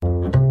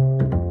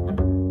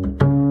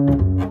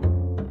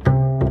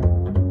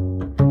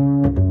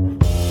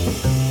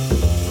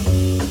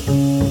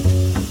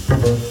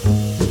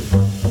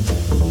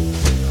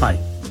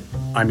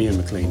I'm Ian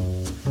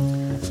McLean,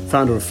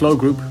 founder of Flow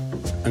Group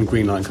and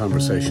Greenline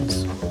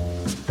Conversations.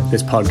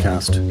 This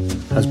podcast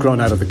has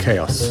grown out of the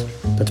chaos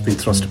that's been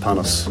thrust upon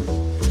us,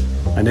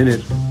 and in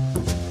it,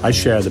 I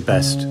share the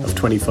best of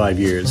 25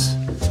 years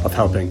of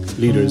helping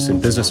leaders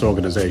in business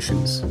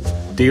organizations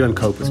deal and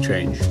cope with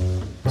change.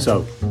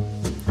 So,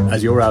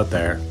 as you're out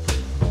there,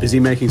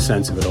 busy making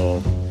sense of it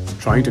all,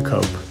 trying to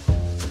cope,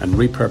 and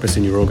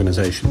repurposing your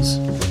organizations,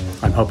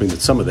 I'm hoping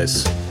that some of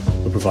this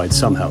will provide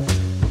some help,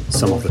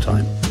 some of the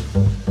time.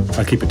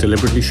 I'll keep it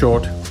deliberately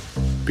short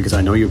because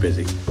I know you're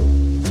busy.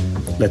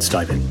 Let's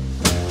dive in.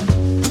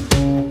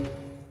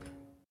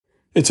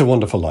 It's a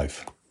wonderful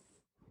life.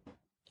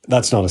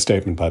 That's not a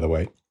statement, by the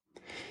way.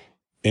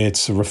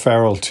 It's a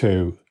referral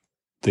to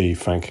the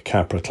Frank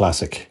Capra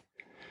classic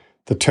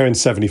that turned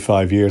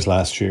 75 years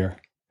last year.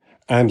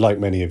 And like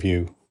many of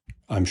you,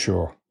 I'm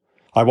sure,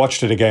 I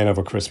watched it again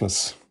over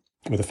Christmas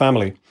with the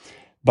family.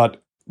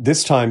 But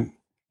this time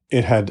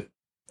it had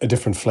a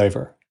different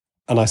flavour.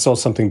 And I saw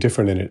something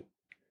different in it,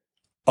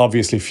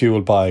 obviously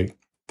fueled by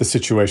the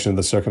situation and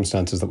the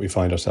circumstances that we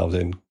find ourselves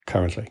in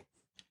currently.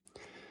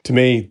 To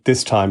me,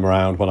 this time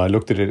around, when I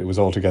looked at it, it was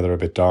altogether a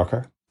bit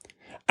darker.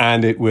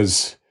 And it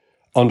was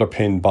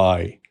underpinned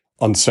by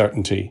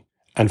uncertainty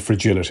and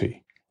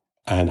fragility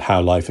and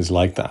how life is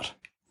like that.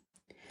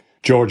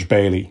 George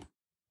Bailey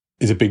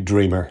is a big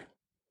dreamer.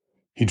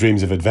 He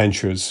dreams of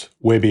adventures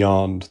way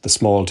beyond the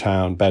small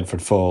town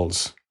Bedford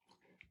Falls.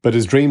 But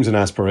his dreams and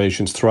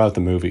aspirations throughout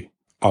the movie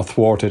are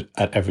thwarted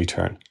at every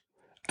turn.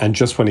 And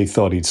just when he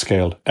thought he'd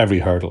scaled every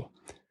hurdle,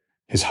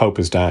 his hope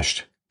is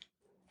dashed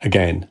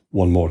again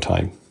one more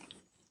time.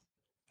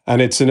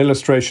 And it's an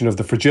illustration of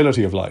the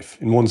fragility of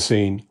life. In one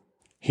scene,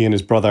 he and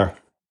his brother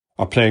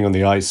are playing on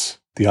the ice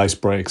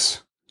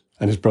breaks,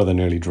 and his brother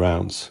nearly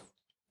drowns.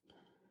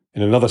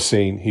 In another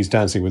scene, he's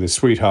dancing with his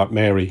sweetheart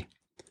Mary,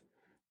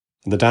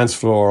 and the dance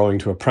floor, owing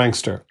to a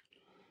prankster,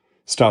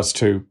 starts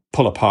to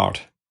pull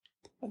apart,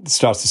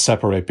 starts to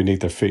separate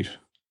beneath their feet,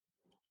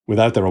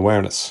 without their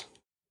awareness,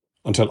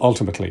 until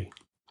ultimately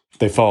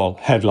they fall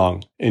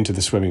headlong into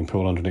the swimming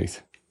pool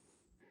underneath.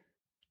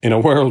 In a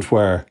world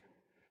where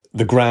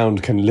the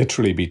ground can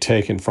literally be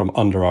taken from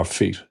under our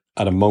feet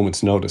at a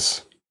moment's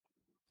notice,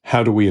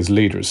 how do we as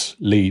leaders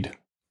lead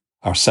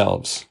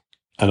ourselves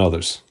and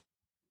others?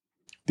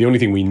 The only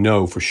thing we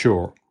know for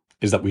sure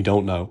is that we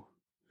don't know.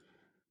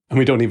 And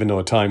we don't even know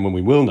a time when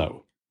we will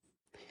know.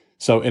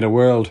 So in a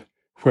world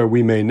where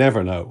we may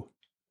never know,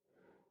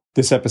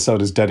 this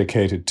episode is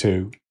dedicated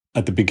to,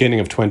 at the beginning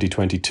of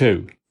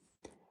 2022,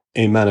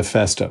 a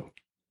manifesto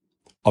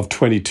of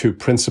 22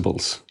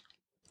 principles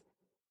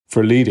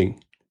for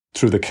leading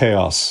through the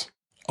chaos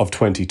of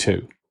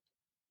 22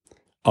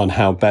 on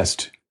how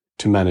best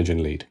to manage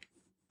and lead.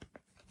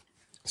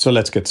 So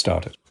let's get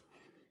started.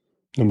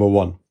 Number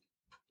 1,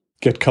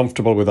 get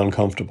comfortable with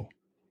uncomfortable.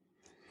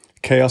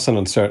 Chaos and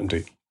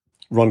uncertainty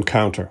run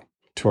counter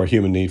to our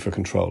human need for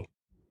control.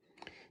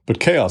 But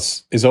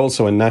chaos is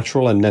also a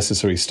natural and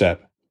necessary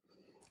step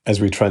as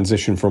we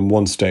transition from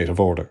one state of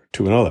order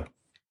to another.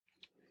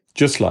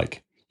 Just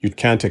like you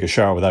can't take a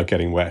shower without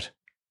getting wet.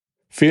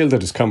 Feel the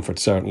discomfort,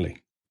 certainly,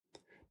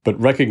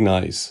 but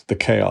recognize the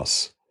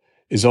chaos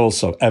is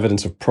also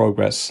evidence of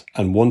progress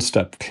and one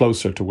step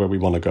closer to where we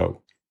want to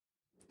go.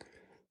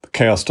 The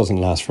chaos doesn't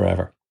last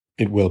forever.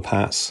 It will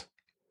pass.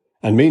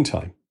 And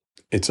meantime,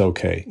 it's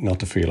okay not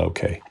to feel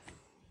okay.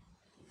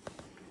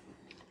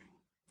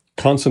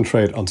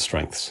 Concentrate on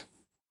strengths.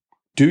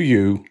 Do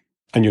you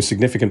and your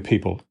significant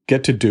people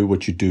get to do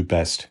what you do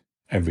best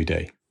every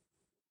day?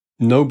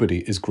 Nobody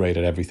is great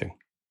at everything.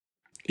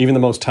 Even the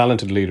most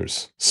talented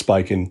leaders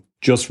spike in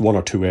just one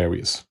or two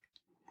areas.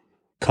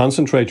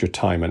 Concentrate your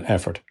time and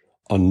effort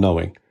on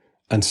knowing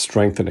and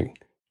strengthening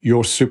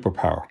your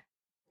superpower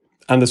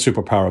and the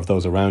superpower of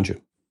those around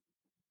you.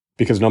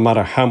 Because no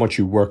matter how much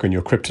you work on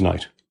your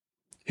kryptonite,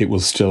 it will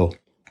still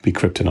be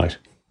kryptonite.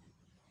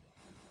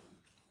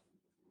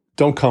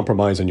 Don't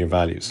compromise on your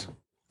values.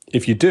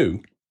 If you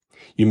do,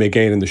 you may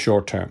gain in the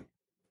short term,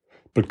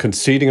 but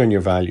conceding on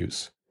your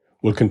values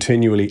will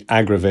continually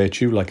aggravate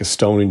you like a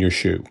stone in your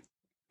shoe,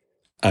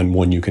 and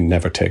one you can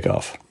never take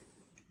off.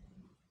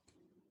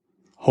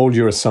 Hold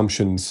your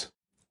assumptions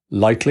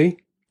lightly,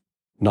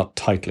 not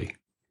tightly,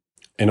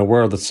 in a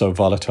world that's so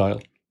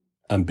volatile,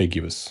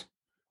 ambiguous,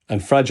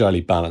 and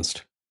fragilely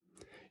balanced.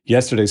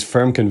 Yesterday's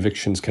firm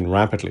convictions can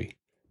rapidly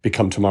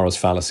become tomorrow's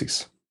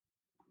fallacies.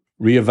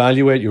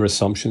 Reevaluate your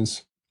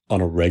assumptions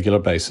on a regular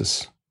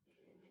basis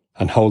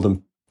and hold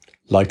them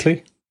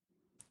lightly,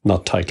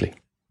 not tightly.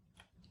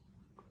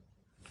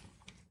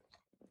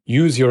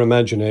 Use your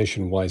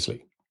imagination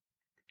wisely.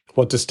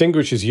 What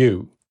distinguishes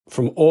you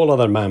from all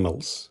other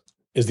mammals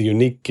is the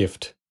unique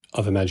gift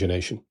of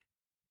imagination.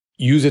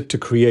 Use it to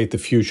create the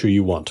future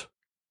you want,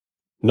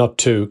 not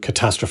to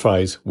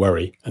catastrophize,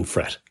 worry, and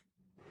fret.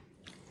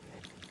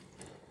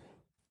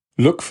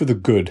 Look for the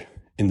good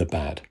in the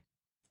bad.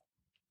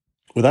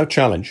 Without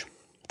challenge,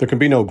 there can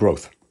be no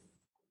growth.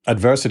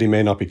 Adversity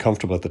may not be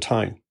comfortable at the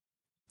time,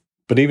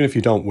 but even if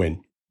you don't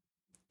win,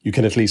 you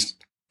can at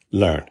least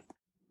learn.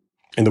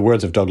 In the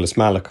words of Douglas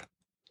Malloch,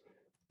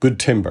 good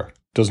timber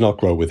does not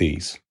grow with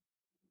ease.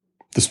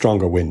 The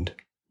stronger wind,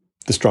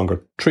 the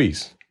stronger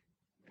trees.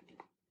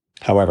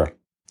 However,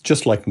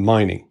 just like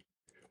mining,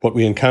 what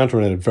we encounter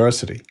in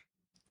adversity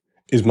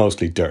is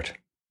mostly dirt.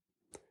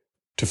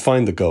 To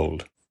find the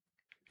gold,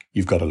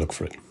 you've got to look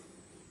for it.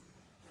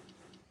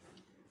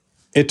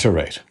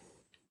 Iterate.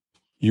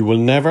 You will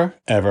never,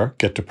 ever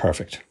get to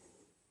perfect,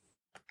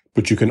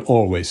 but you can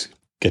always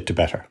get to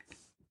better.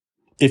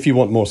 If you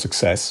want more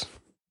success,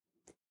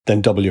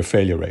 then double your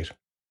failure rate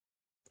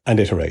and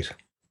iterate.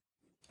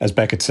 As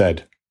Beckett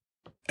said,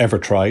 ever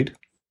tried,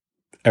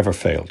 ever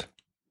failed.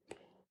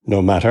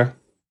 No matter,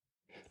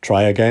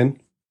 try again,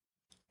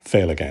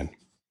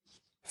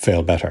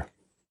 fail better.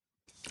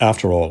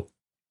 After all,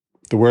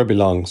 the world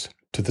belongs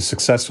to the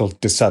successful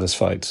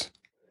dissatisfieds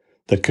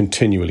that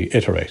continually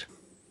iterate.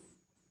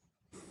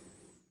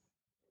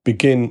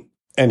 Begin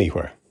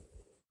anywhere.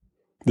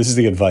 This is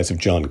the advice of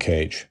John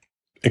Cage,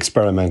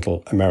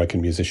 experimental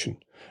American musician,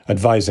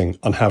 advising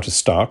on how to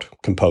start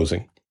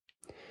composing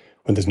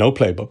when there's no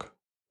playbook,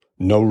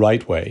 no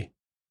right way,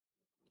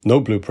 no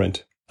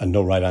blueprint, and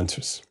no right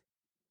answers.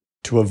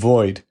 To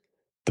avoid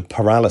the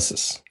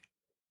paralysis,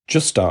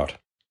 just start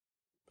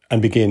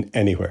and begin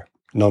anywhere,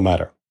 no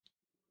matter.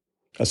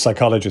 As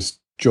psychologist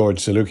George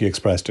Zaluki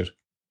expressed it,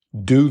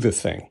 do the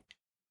thing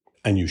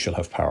and you shall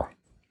have power.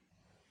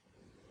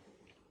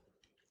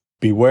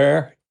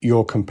 Beware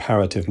your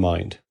comparative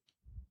mind.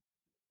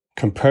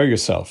 Compare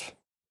yourself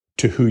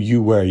to who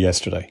you were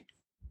yesterday,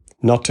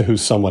 not to who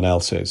someone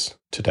else is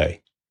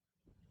today.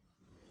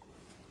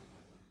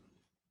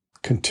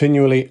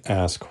 Continually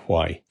ask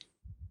why.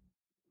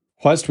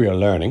 Whilst we are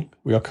learning,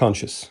 we are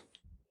conscious.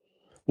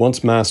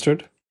 Once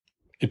mastered,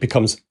 it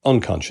becomes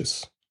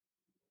unconscious.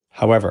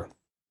 However,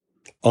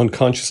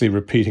 unconsciously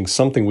repeating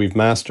something we've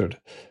mastered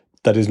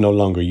that is no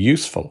longer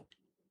useful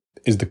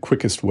is the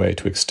quickest way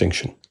to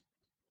extinction.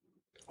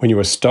 When you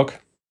are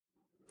stuck,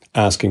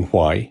 asking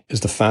why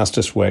is the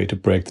fastest way to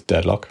break the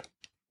deadlock.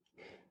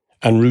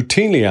 And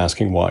routinely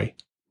asking why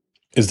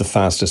is the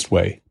fastest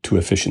way to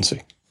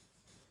efficiency.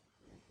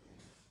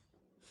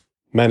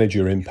 Manage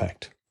your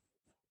impact.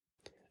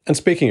 And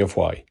speaking of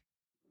why,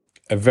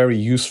 a very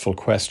useful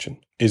question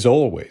is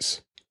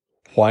always,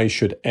 why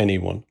should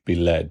anyone be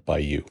led by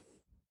you?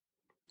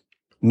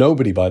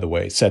 Nobody, by the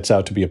way, sets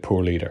out to be a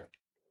poor leader.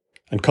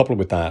 And coupled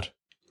with that,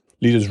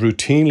 leaders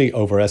routinely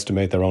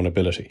overestimate their own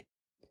ability.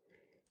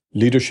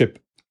 Leadership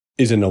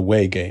is an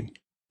away game,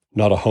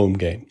 not a home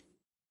game.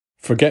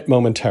 Forget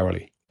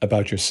momentarily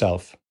about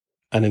yourself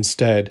and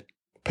instead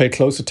pay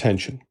close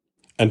attention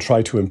and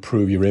try to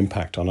improve your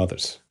impact on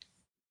others.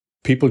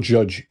 People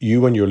judge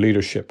you and your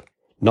leadership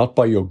not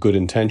by your good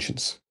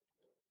intentions,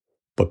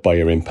 but by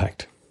your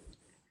impact.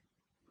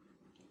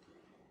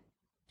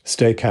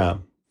 Stay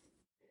calm.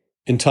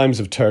 In times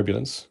of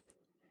turbulence,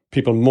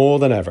 people more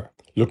than ever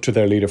look to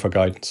their leader for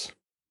guidance.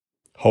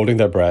 Holding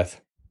their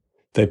breath,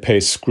 they pay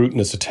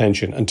scrutinous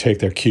attention and take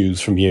their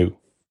cues from you.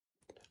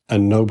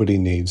 And nobody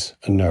needs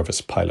a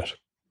nervous pilot.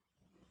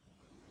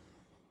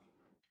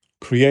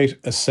 Create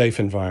a safe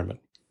environment.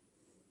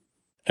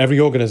 Every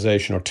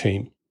organization or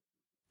team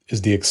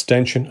is the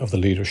extension of the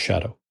leader's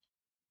shadow.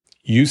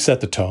 You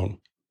set the tone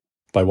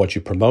by what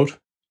you promote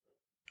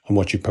and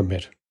what you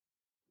permit.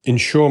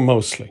 Ensure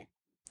mostly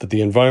that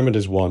the environment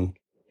is one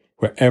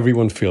where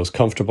everyone feels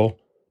comfortable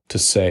to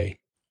say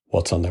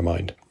what's on their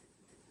mind.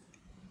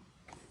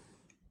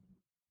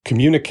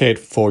 Communicate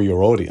for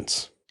your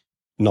audience,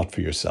 not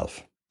for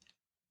yourself.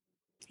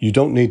 You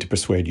don't need to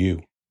persuade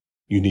you.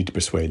 You need to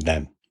persuade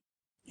them.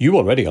 You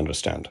already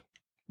understand.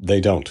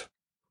 They don't.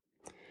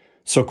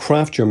 So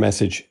craft your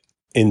message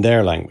in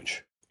their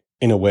language,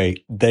 in a way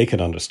they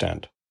can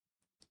understand.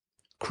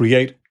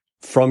 Create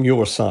from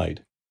your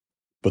side,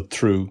 but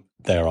through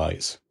their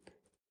eyes.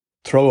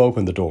 Throw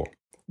open the door.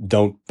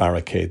 Don't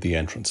barricade the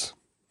entrance.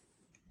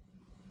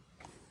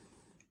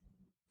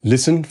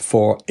 Listen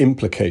for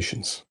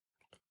implications,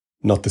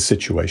 not the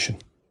situation.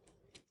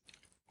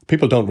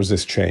 People don't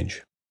resist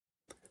change.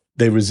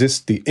 They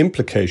resist the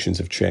implications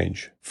of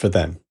change for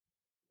them.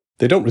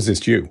 They don't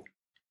resist you.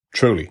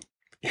 Truly,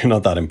 you're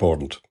not that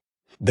important.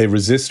 They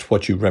resist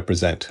what you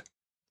represent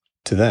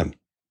to them.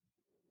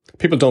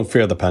 People don't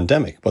fear the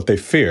pandemic. What they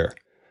fear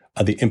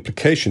are the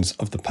implications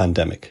of the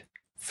pandemic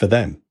for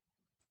them.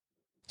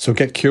 So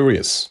get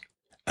curious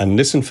and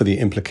listen for the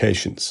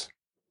implications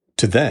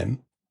to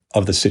them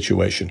of the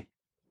situation,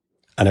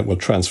 and it will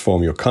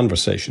transform your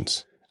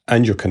conversations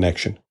and your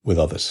connection with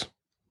others.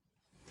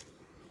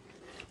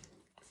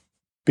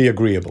 Be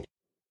agreeable.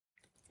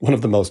 One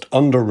of the most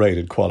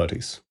underrated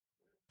qualities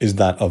is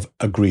that of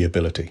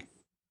agreeability.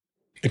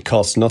 It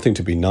costs nothing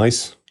to be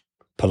nice,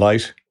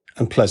 polite,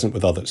 and pleasant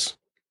with others,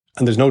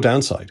 and there's no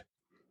downside.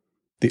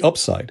 The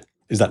upside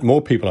is that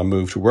more people are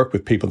moved to work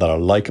with people that are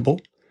likable,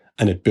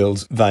 and it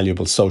builds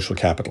valuable social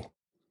capital.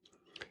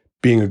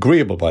 Being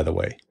agreeable, by the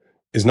way,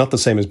 is not the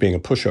same as being a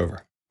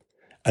pushover,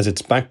 as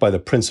it's backed by the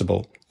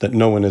principle that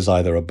no one is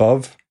either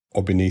above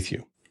or beneath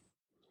you.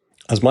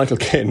 As Michael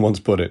Caine once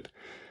put it,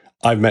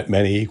 I've met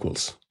many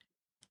equals,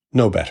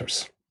 no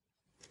betters.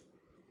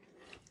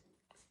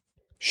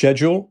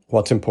 Schedule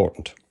what's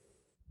important.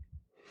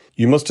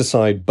 You must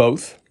decide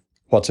both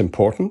what's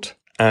important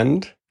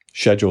and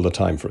schedule the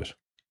time for it.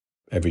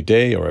 Every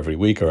day or every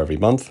week or every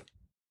month.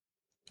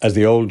 As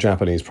the old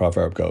Japanese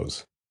proverb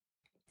goes,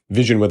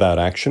 vision without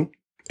action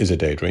is a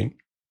daydream.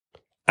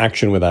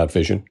 Action without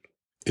vision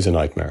is a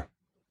nightmare.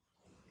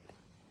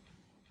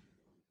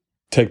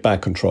 Take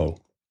back control.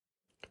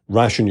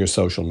 Ration your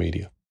social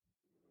media.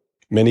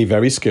 Many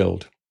very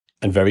skilled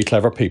and very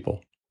clever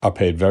people are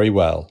paid very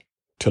well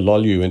to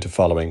lull you into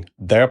following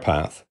their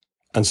path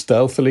and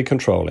stealthily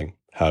controlling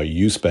how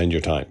you spend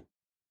your time.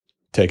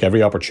 Take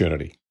every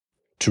opportunity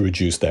to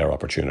reduce their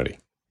opportunity.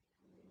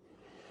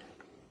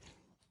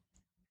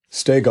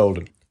 Stay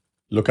golden.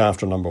 Look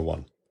after number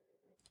one.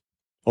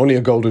 Only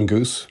a golden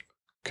goose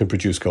can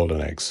produce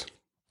golden eggs.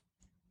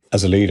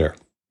 As a leader,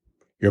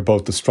 you're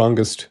both the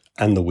strongest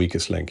and the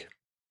weakest link.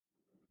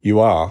 You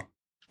are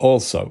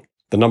also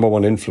the number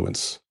one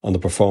influence on the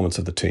performance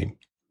of the team,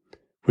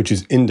 which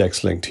is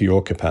index linked to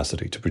your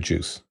capacity to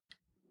produce.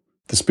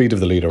 The speed of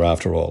the leader,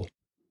 after all,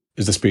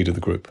 is the speed of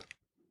the group.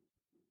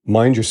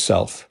 Mind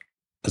yourself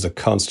as a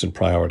constant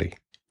priority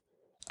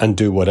and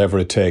do whatever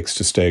it takes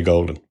to stay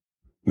golden,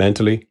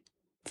 mentally,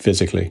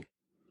 physically,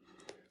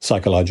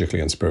 psychologically,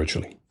 and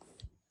spiritually.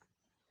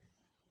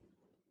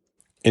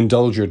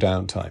 Indulge your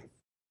downtime.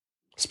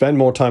 Spend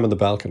more time on the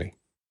balcony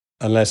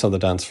and less on the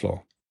dance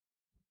floor.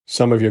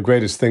 Some of your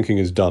greatest thinking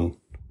is done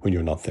when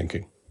you're not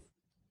thinking.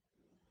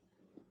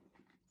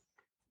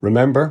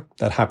 Remember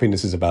that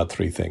happiness is about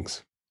three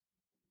things: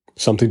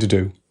 something to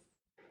do,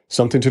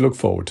 something to look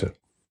forward to,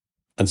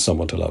 and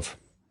someone to love.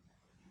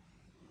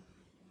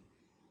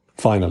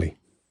 Finally,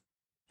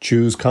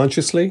 choose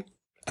consciously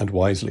and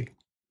wisely,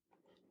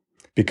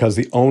 because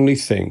the only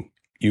thing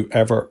you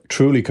ever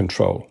truly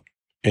control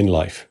in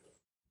life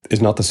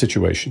is not the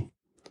situation,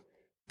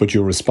 but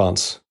your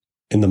response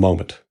in the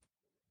moment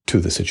to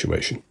the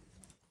situation.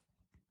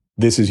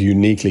 This is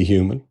uniquely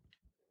human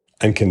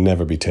and can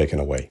never be taken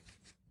away.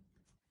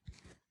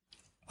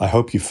 I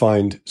hope you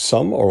find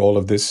some or all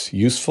of this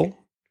useful.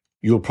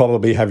 You'll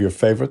probably have your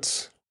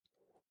favorites,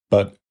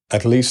 but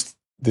at least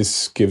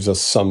this gives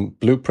us some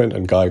blueprint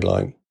and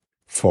guideline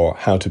for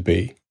how to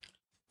be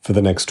for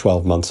the next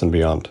 12 months and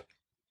beyond.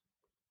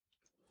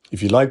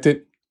 If you liked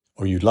it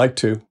or you'd like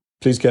to,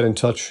 please get in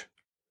touch.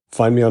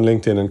 Find me on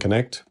LinkedIn and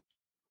connect.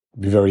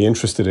 I'd be very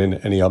interested in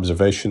any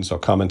observations or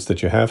comments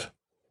that you have.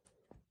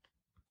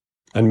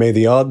 And may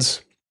the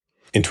odds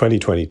in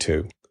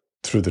 2022,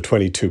 through the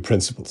 22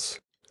 principles,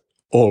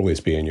 always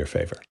be in your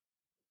favor.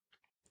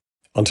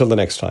 Until the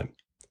next time,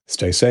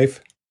 stay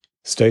safe,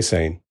 stay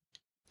sane,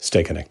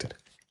 stay connected.